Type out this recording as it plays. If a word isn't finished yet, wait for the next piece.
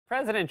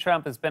President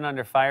Trump has been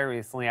under fire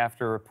recently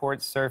after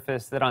reports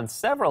surfaced that on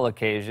several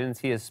occasions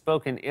he has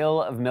spoken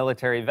ill of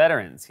military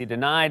veterans. He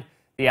denied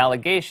the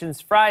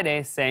allegations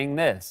Friday, saying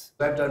this: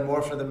 I've done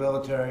more for the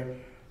military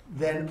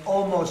than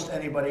almost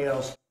anybody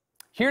else.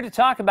 Here to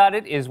talk about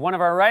it is one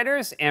of our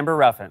writers, Amber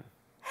Ruffin.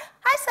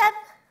 Hi,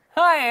 Seth.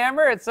 Hi,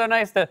 Amber. It's so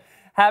nice to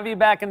have you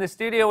back in the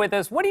studio with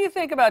us. What do you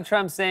think about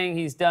Trump saying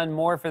he's done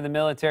more for the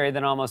military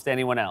than almost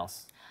anyone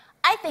else?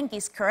 I think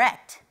he's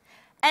correct.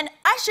 And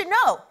I should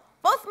know,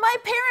 both my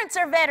parents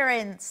are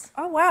veterans.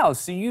 Oh, wow.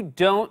 So you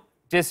don't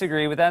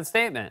disagree with that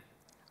statement?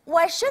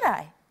 Why should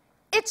I?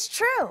 It's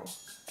true.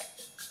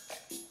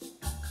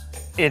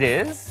 It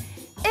is?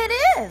 It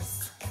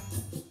is.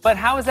 But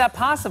how is that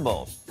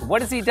possible?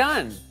 What has he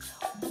done?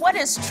 What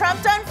has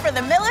Trump done for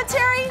the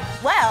military?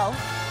 Well,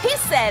 he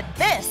said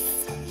this.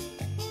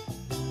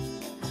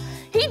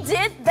 He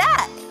did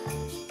that.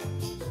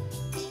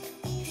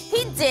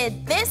 He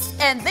did this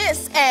and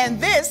this and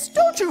this.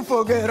 Don't you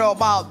forget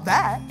about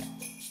that.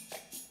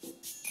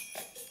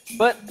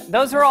 But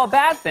those are all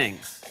bad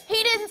things.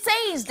 He didn't say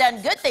he's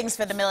done good things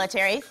for the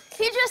military.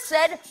 He just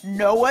said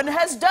no one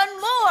has done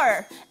more.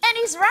 And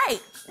he's right.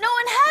 No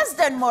one has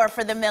done more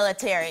for the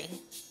military.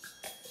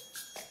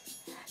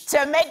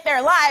 To make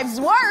their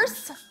lives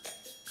worse,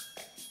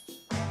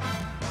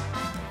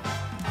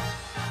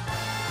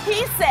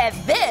 he said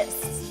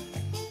this.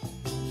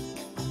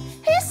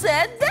 He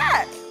said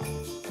that.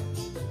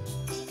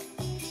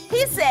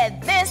 He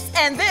said this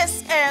and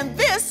this and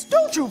this.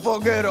 Don't you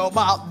forget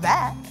about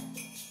that.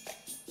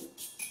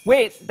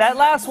 Wait, that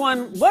last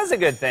one was a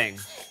good thing.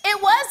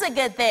 It was a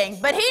good thing,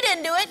 but he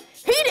didn't do it.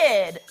 He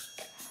did.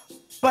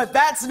 But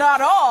that's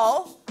not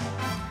all.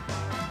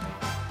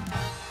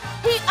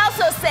 He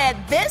also said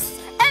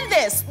this and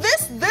this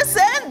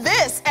and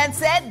this, and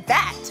said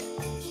that.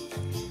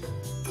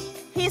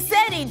 He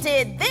said he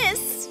did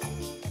this,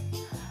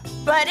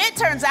 but it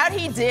turns out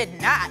he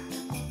did not.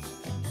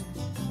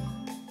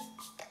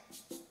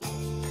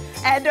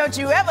 And don't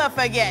you ever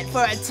forget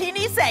for a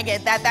teeny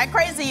second that that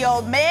crazy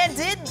old man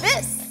did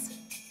this.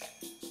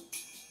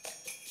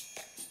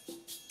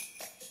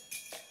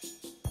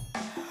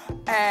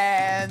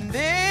 And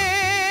this.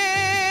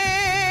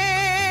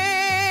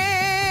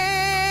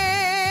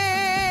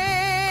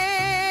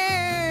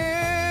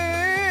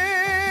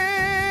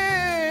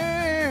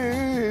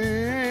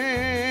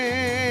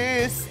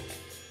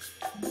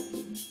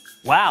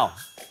 Wow,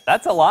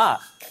 that's a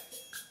lot.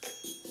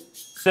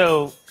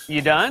 So,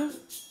 you done?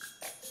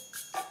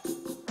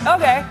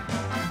 Okay.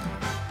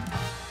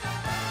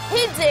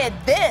 He did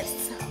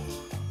this.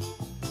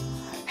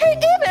 He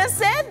even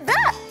said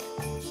that.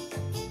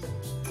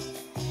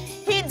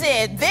 He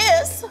did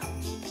this,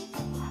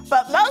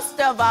 but most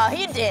of all,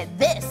 he did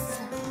this.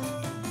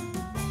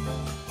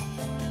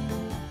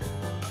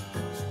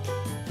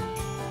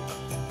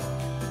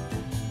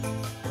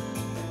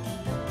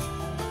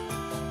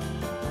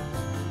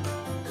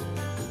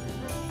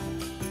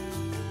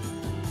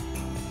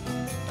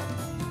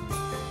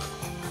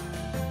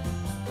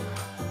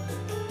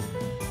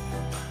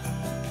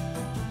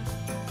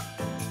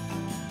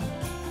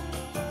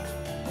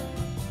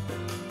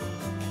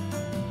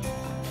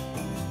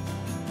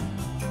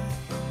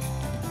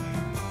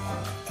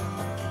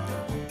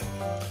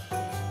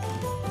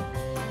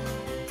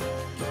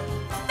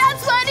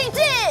 That's what he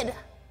did.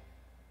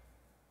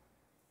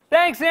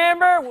 Thanks,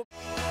 Amber.